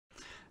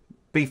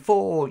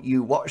Before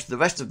you watch the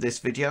rest of this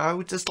video, I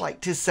would just like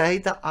to say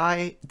that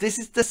this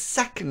is the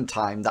second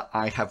time that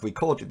I have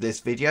recorded this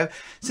video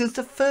since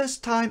the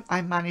first time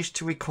I managed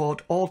to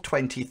record all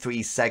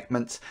 23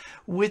 segments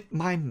with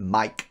my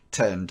mic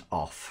turned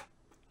off.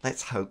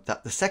 Let's hope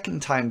that the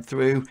second time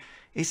through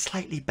is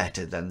slightly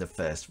better than the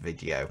first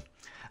video.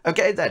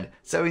 Okay then,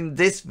 so in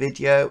this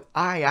video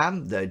I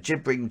am the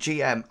Gibbering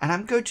GM and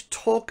I'm going to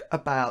talk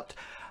about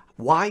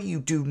why you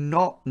do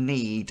not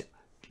need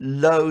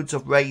loads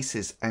of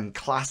races and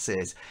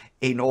classes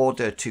in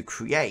order to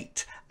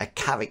create a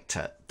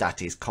character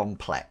that is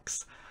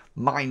complex.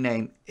 My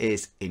name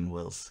is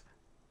Inwils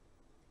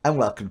and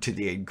welcome to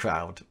the in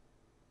crowd.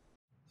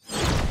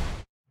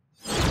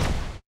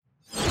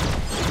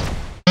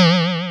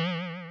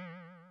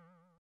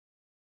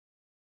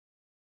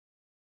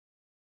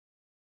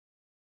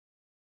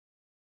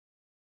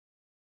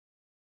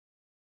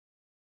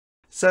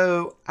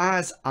 So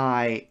as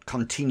I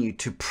continue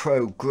to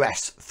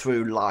progress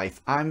through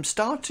life, I'm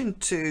starting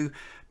to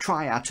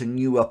try out a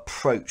new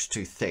approach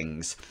to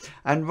things.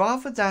 And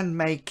rather than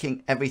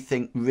making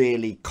everything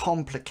really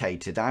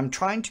complicated, I'm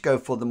trying to go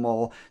for the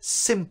more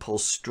simple,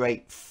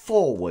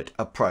 straightforward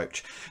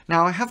approach.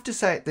 Now, I have to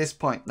say at this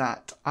point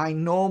that I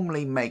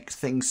normally make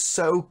things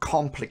so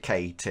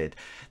complicated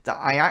that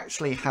I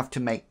actually have to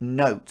make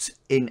notes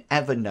in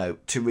Evernote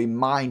to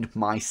remind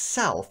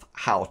myself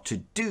how to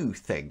do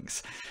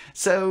things.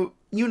 So,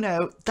 you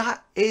know,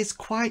 that is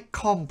quite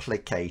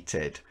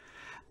complicated.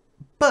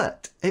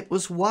 But it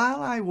was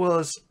while I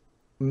was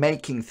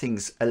making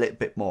things a little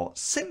bit more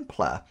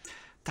simpler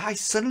that I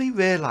suddenly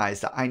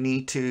realized that I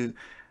need to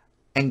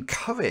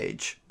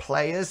encourage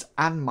players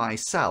and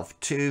myself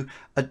to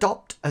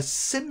adopt a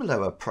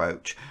similar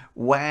approach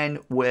when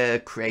we're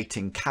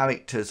creating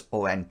characters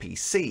or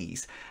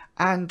NPCs,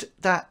 and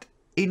that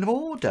in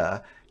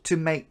order to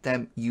make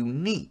them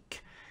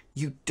unique,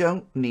 you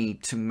don't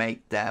need to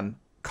make them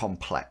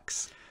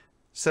complex.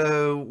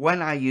 So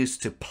when I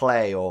used to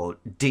play or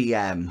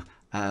DM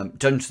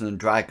Dungeons and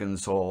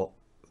Dragons or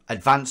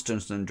Advanced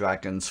Dungeons and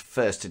Dragons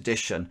First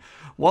Edition,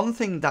 one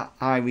thing that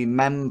I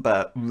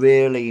remember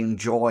really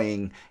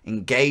enjoying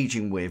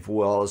engaging with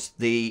was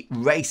the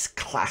race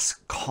class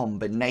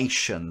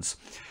combinations.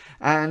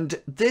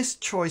 And this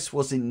choice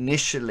was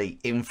initially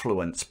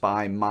influenced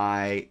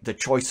by the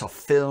choice of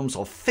films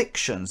or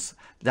fictions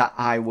that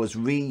I was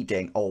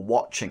reading or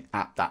watching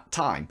at that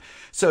time.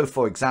 So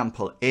for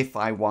example, if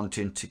I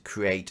wanted to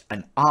create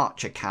an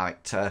archer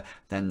character,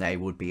 then they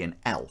would be an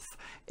elf.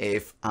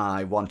 If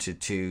I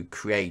wanted to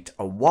create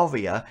a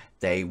warrior,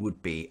 they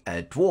would be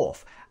a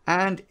dwarf.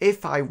 And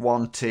if I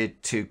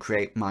wanted to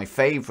create my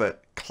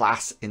favorite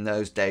class in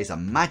those days, a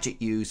magic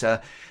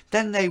user,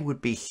 then they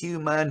would be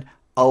human,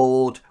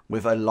 old,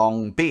 with a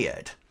long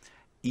beard.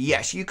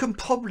 Yes, you can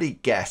probably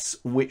guess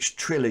which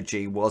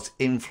trilogy was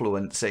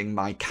influencing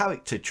my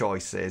character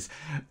choices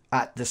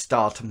at the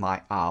start of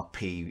my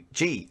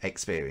RPG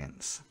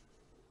experience.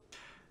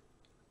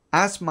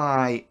 As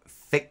my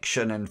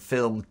fiction and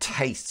film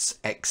tastes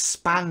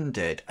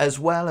expanded, as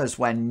well as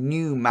when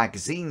new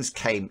magazines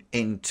came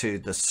into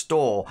the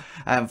store,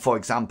 for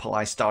example,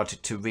 I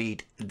started to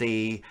read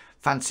the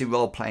fancy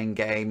role-playing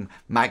game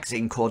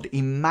magazine called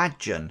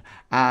Imagine,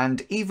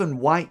 and even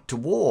White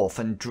Dwarf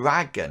and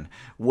Dragon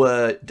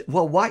were,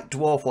 well, White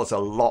Dwarf was a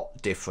lot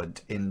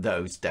different in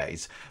those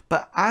days,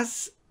 but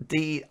as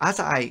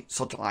I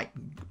sort of like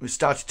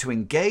started to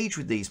engage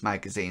with these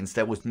magazines,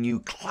 there was new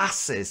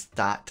classes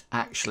that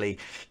actually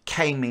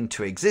came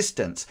into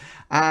existence.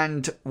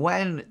 And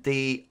when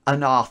the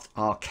Unearthed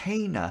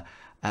Arcana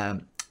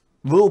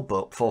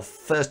rulebook for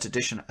first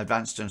edition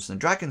Advanced Dungeons and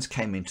Dragons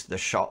came into the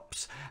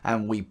shops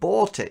and we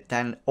bought it,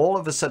 then all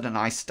of a sudden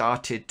I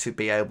started to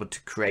be able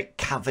to create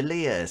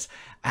cavaliers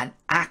and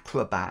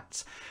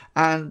acrobats,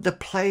 and the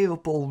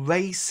playable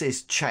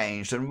races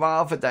changed, and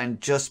rather than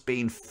just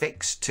being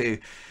fixed to,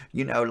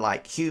 you know,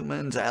 like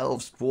humans,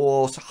 elves,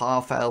 dwarves,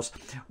 half elves,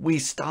 we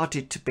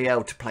started to be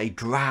able to play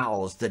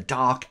drows, the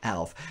dark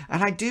elf.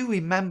 And I do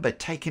remember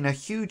taking a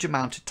huge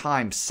amount of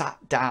time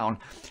sat down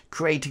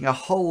creating a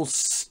whole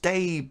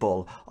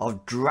stable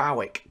of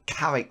drowic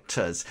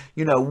characters,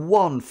 you know,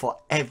 one for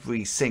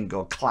every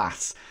single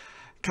class.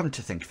 Come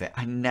to think of it,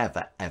 I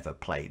never ever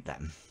played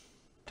them.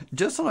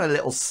 Just on a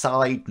little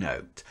side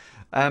note,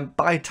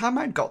 by the time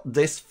I got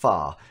this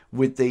far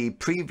with the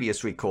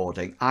previous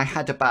recording, I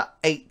had about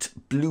 8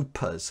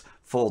 bloopers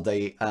for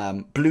the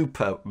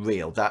blooper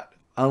reel that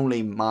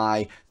only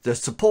the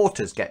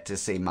supporters get to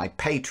see, my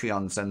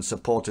Patreons and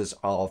supporters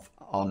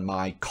on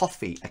my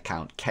Ko-fi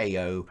account,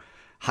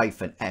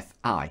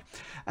 KO-FI.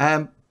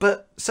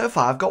 But so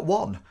far I've got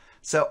 1.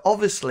 So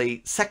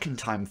obviously second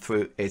time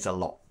through is a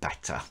lot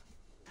better.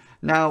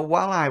 Now,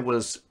 while I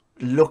was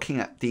looking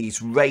at these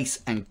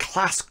race and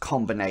class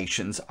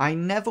combinations, I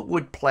never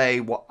would play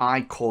what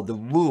I call the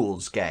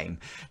rules game.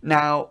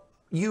 Now,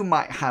 you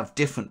might have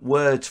different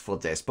words for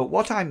this, but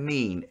what I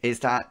mean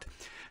is that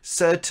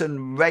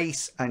certain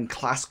race and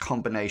class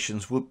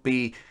combinations would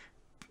be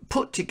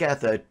put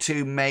together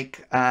to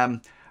make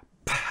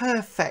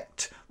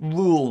perfect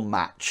rule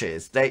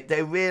matches.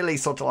 They really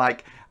sort of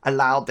like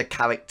allowed the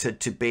character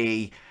to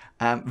be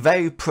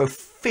very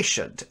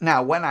proficient.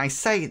 Now, when I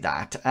say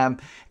that,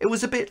 it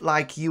was a bit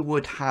like you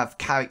would have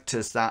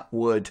characters that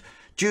would,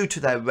 due to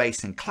their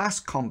race and class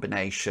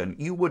combination,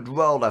 you would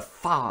roll a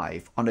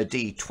 5 on a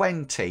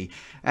d20,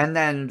 and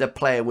then the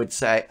player would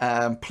say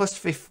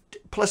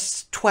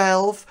plus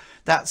 12,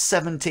 that's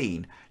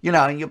 17, you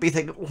know, and you'll be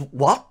thinking,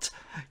 what?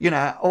 You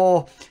know,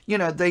 or, you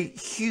know, the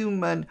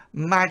human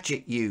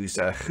magic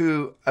user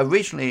who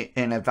originally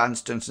in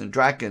Advanced Dungeons and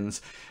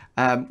Dragons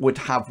would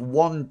have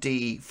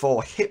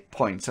 1d4 hit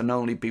points and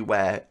only be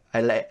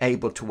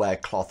able to wear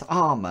cloth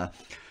armor.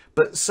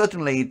 But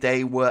suddenly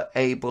they were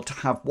able to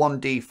have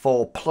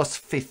 1d4 plus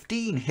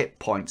 15 hit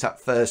points at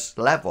first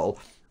level,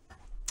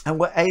 and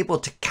were able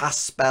to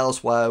cast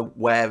spells while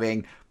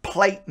wearing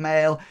plate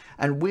mail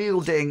and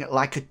wielding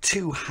like a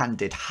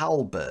two-handed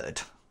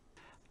halberd.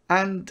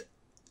 And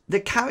the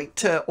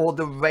character or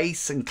the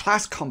race and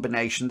class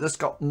combination just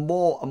got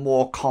more and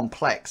more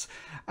complex,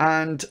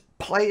 and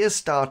players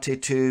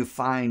started to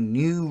find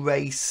new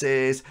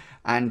races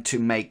and to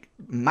make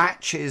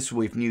matches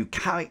with new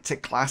character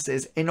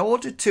classes in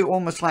order to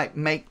almost like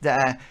make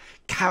their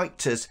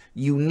characters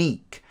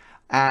unique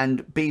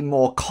and be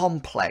more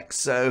complex.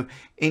 So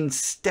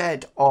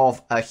instead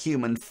of a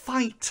human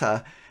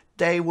fighter,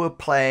 they were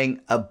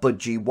playing a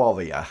budgie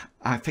warrior.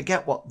 I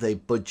forget what the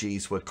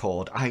budgies were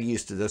called. I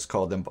used to just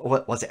call them,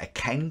 what was it, a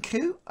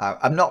kenku?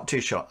 I'm not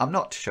too sure.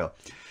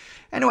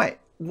 Anyway,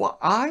 what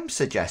I'm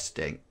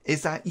suggesting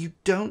is that you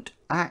don't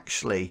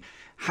actually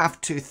have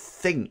to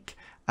think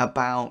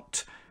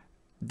about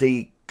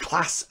the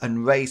class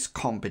and race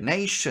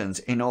combinations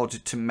in order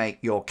to make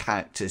your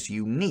characters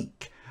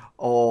unique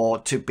or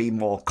to be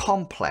more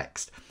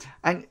complex.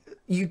 And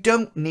you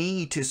don't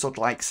need to sort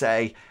of like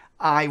say,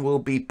 I will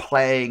be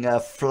playing a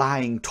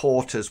flying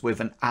tortoise with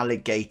an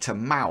alligator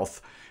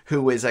mouth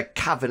who is a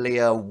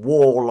cavalier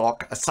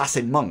warlock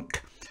assassin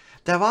monk.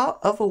 There are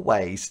other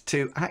ways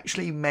to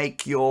actually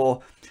make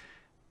your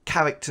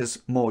characters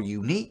more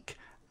unique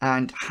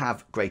and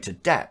have greater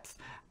depth.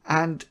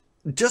 And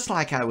just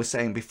like I was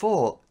saying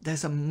before,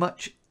 there's a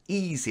much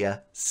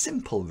easier,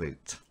 simple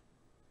route.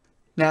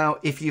 Now,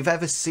 if you've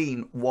ever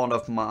seen one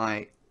of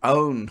my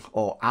own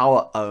or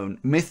our own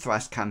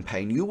Mithras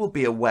campaign, you will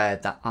be aware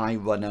that I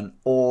run an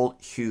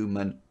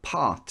all-human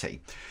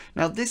party.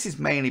 Now, this is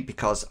mainly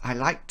because I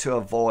like to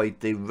avoid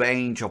the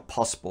range of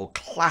possible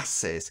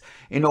classes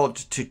in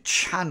order to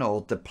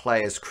channel the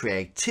player's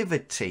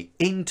creativity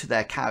into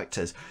their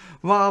characters,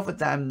 rather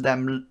than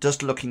them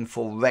just looking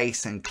for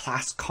race and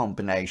class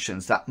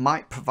combinations that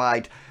might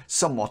provide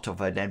somewhat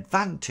of an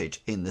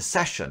advantage in the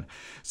session.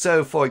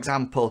 So, for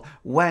example,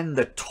 when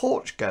the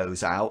torch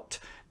goes out,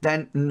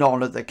 then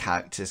none of the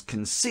characters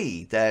can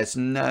see. There's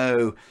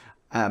no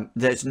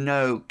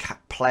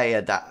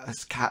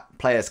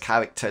player's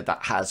character that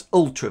has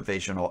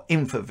ultravision or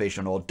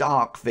infravision or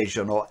dark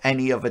vision or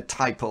any other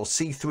type of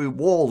see-through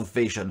wall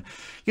vision.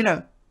 You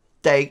know,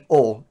 they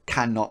all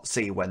cannot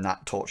see when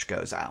that torch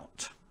goes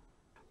out.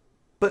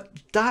 But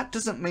that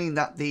doesn't mean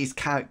that these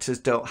characters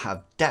don't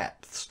have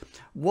depths.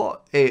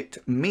 What it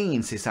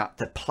means is that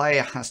the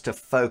player has to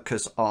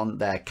focus on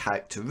their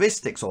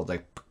characteristics, or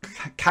the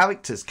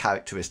character's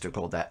characteristic,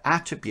 or their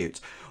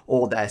attributes,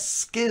 or their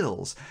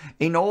skills,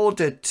 in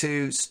order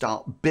to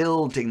start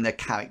building the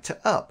character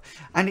up.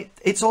 And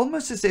it's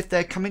almost as if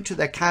they're coming to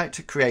their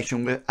character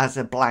creation as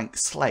a blank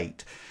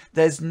slate.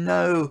 There's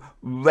no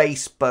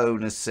race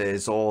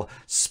bonuses or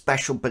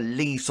special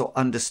beliefs or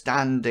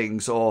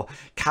understandings or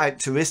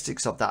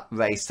characteristics of that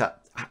race that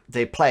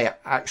the player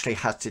actually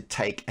has to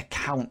take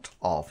account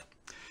of.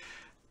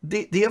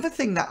 The other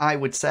thing that I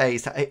would say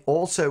is that it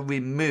also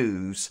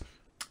removes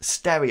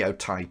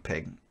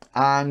stereotyping.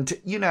 And,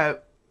 you know,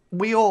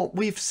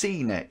 we've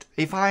seen it.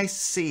 If I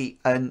see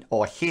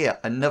or hear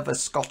another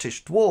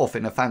Scottish dwarf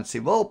in a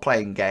fancy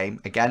role-playing game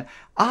again,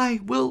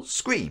 I will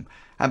scream.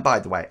 And by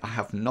the way, I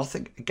have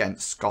nothing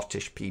against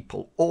Scottish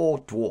people or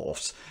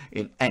dwarfs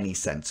in any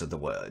sense of the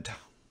word.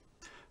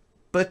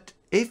 But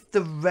if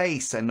the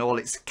race and all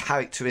its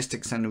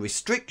characteristics and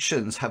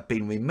restrictions have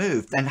been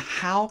removed, then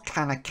how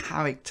can a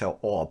character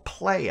or a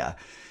player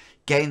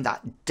gain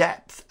that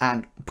depth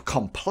and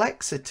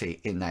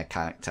complexity in their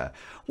character?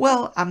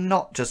 Well, I'm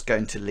not just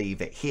going to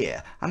leave it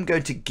here. I'm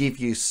going to give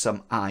you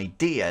some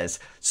ideas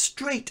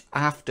straight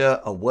after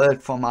a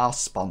word from our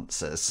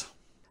sponsors.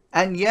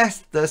 And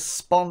yes, the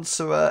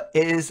sponsorer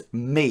is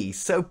me,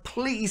 so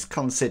please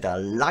consider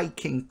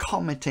liking,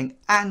 commenting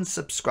and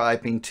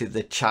subscribing to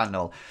the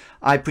channel.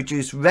 I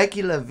produce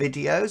regular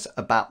videos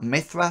about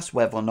Mithras,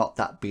 whether or not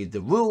that be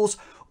the rules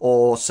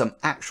or some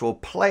actual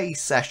play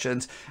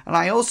sessions, and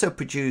I also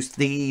produce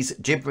these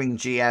Gibbering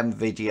GM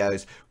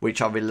videos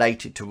which are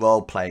related to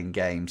role-playing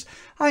games.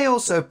 I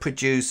also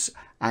produce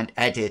and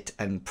edit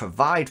and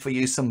provide for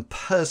you some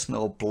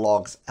personal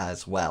blogs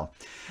as well.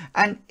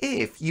 And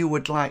if you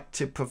would like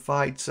to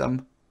provide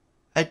some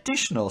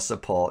additional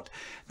support,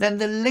 then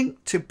the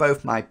link to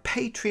both my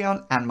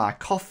Patreon and my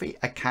Ko-fi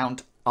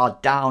account are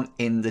down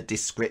in the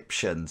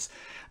descriptions.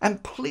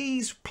 And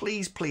please,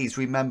 please, please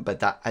remember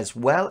that as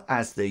well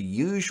as the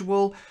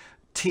usual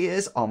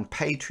tiers on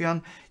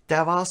Patreon,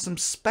 there are some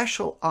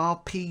special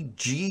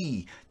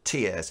RPG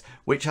tiers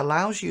which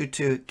allows you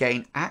to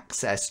gain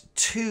access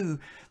to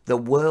the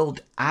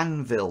World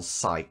Anvil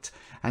site,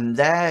 and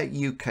there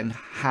you can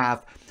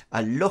have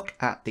a look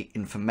at the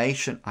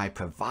information I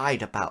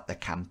provide about the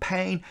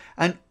campaign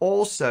and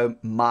also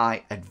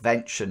my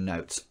adventure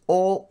notes,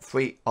 all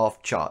free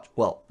of charge.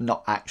 Well,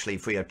 not actually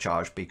free of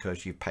charge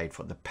because you paid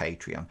for the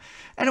Patreon.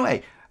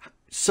 Anyway,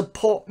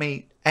 support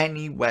me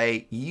any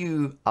way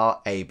you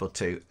are able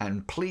to,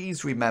 and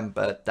please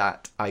remember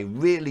that I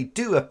really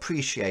do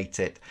appreciate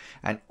it,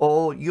 and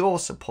all your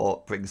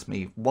support brings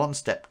me one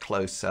step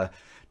closer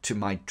to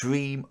my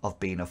dream of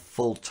being a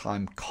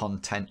full-time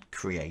content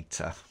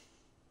creator.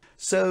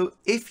 So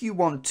if you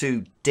want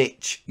to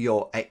ditch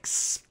your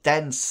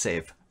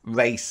extensive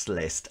race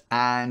list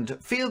and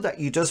feel that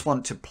you just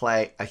want to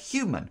play a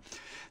human,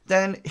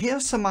 then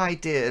here's some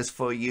ideas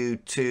for you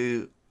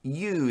to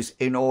use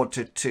in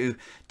order to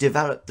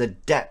develop the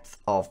depth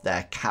of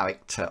their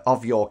character,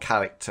 of your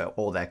character,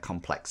 or their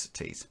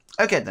complexities.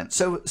 Okay then,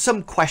 so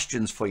some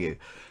questions for you.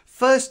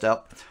 First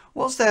up,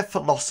 what's their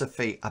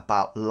philosophy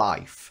about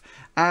life?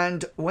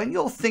 And when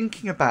you're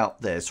thinking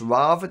about this,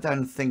 rather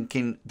than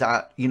thinking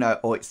that, you know,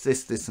 oh, it's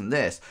this, this and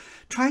this,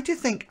 try to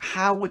think,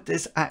 how would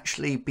this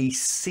actually be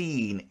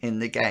seen in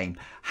the game?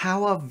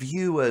 How are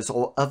viewers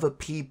or other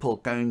people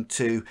going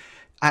to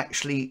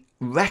actually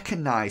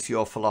recognize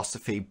your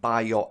philosophy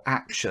by your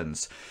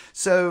actions?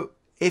 So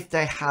if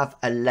they have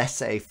a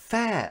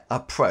laissez-faire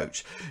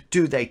approach,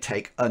 do they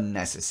take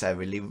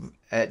unnecessary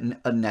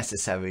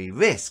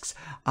risks?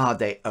 Are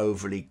they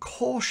overly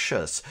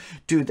cautious?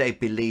 Do they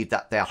believe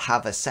that they'll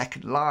have a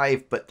second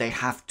life, but they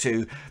have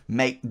to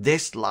make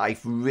this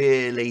life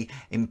really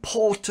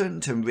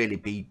important and really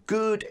be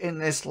good in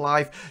this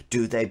life?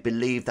 Do they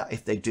believe that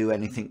if they do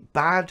anything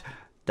bad,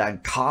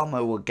 then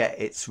karma will get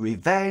its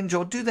revenge?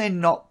 Or do they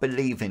not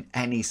believe in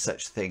any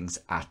such things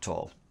at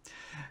all?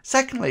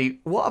 Secondly,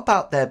 what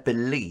about their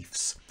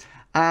beliefs?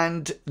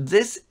 And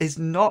this is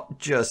not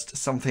just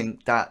something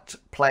that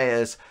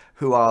players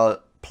who are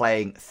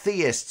playing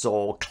theists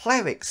or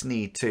clerics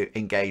need to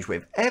engage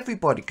with.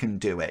 Everybody can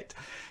do it.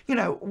 You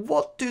know,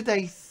 what do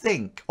they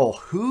think, or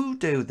who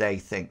do they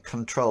think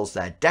controls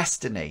their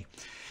destiny?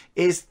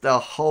 Is the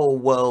whole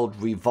world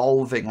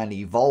revolving and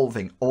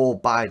evolving all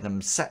by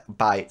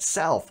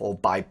itself, or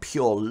by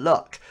pure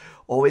luck?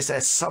 Or is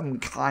there some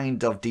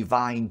kind of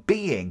divine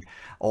being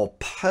or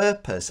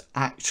purpose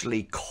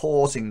actually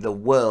causing the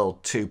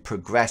world to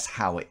progress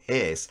how it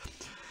is?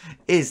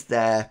 Is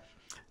there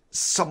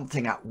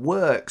something at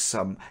work,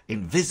 some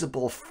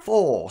invisible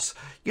force?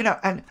 You know,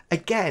 and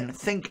again,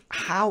 think,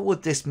 how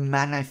would this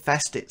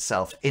manifest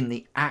itself in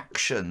the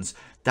actions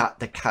that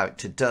the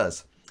character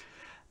does?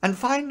 And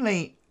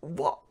finally,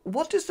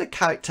 what does the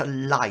character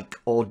like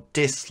or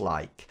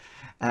dislike?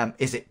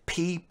 Is it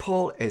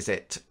people? Is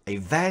it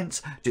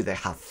events? Do they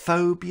have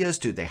phobias?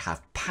 Do they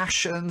have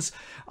passions?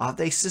 Are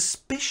they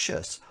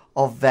suspicious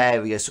of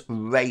various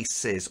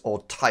races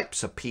or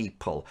types of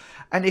people?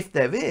 And if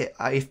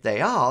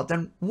they are,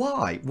 then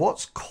why?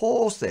 What's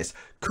caused this?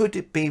 Could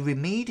it be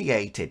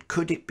remediated?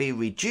 Could it be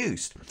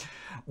reduced?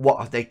 What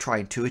are they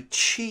trying to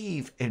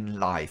achieve in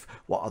life?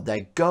 What are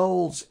their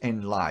goals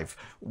in life?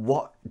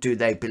 What do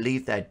they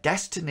believe their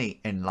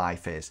destiny in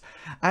life is?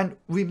 And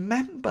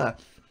remember,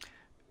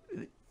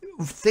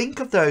 think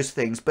of those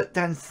things, but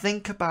then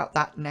think about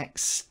that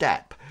next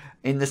step,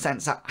 in the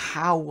sense that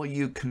how will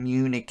you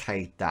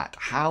communicate that?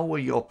 How will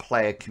your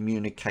player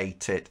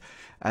communicate it,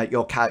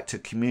 your character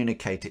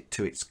communicate it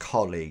to its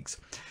colleagues?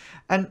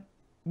 And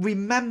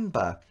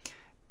remember,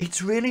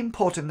 it's really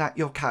important that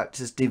your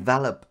characters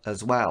develop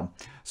as well.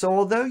 So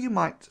although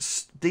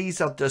these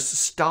are just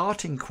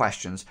starting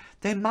questions,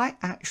 they might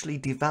actually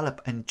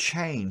develop and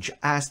change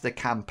as the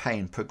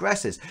campaign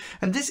progresses.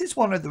 And this is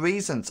one of the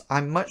reasons I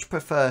much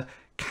prefer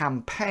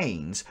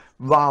campaigns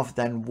rather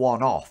than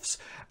one-offs,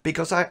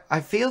 because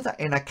I feel that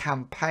in a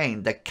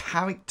campaign the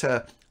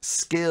character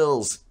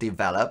skills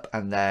develop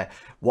and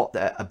what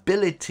their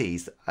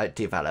abilities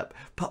develop,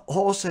 but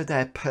also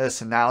their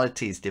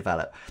personalities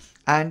develop.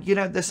 And you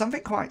know, there's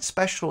something quite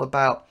special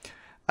about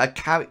a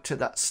character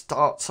that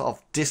starts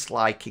off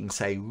disliking,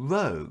 say,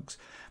 rogues,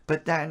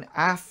 but then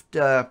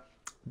after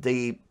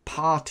the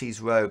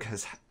party's rogue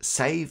has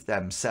saved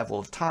them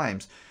several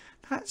times,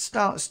 that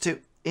starts to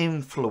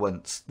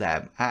influence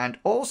them and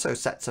also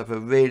sets up a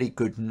really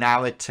good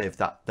narrative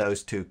that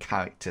those two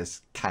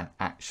characters can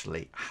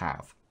actually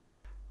have.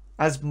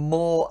 As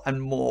more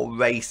and more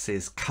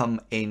races come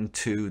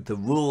into the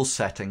rule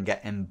set and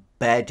get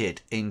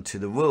embedded into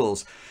the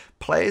rules,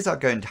 players are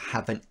going to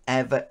have an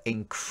ever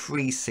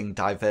increasing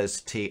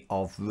diversity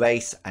of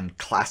race and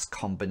class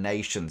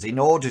combinations in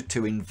order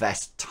to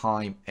invest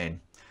time in.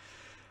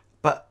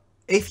 But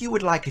if you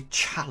would like a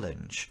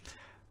challenge,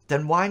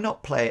 then why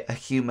not play a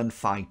human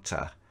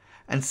fighter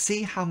and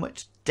see how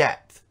much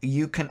depth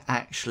you can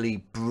actually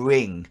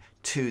bring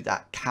to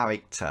that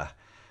character?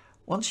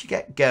 Once you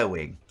get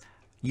going,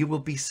 you will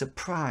be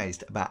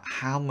surprised about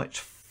how much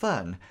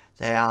fun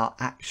they are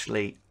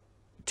actually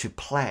to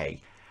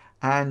play.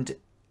 And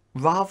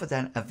rather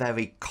than a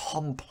very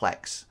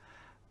complex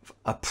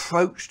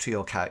approach to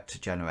your character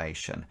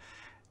generation,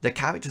 the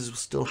characters will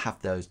still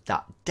have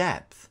that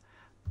depth,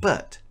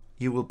 but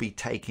you will be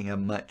taking a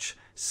much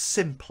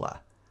simpler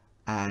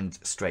and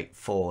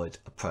straightforward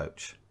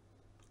approach.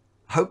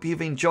 Hope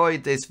you've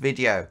enjoyed this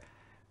video.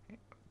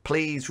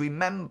 Please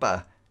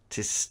remember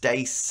to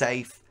stay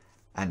safe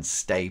and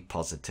stay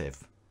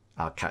positive.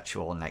 I'll catch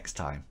you all next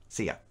time.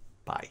 See ya.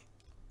 Bye.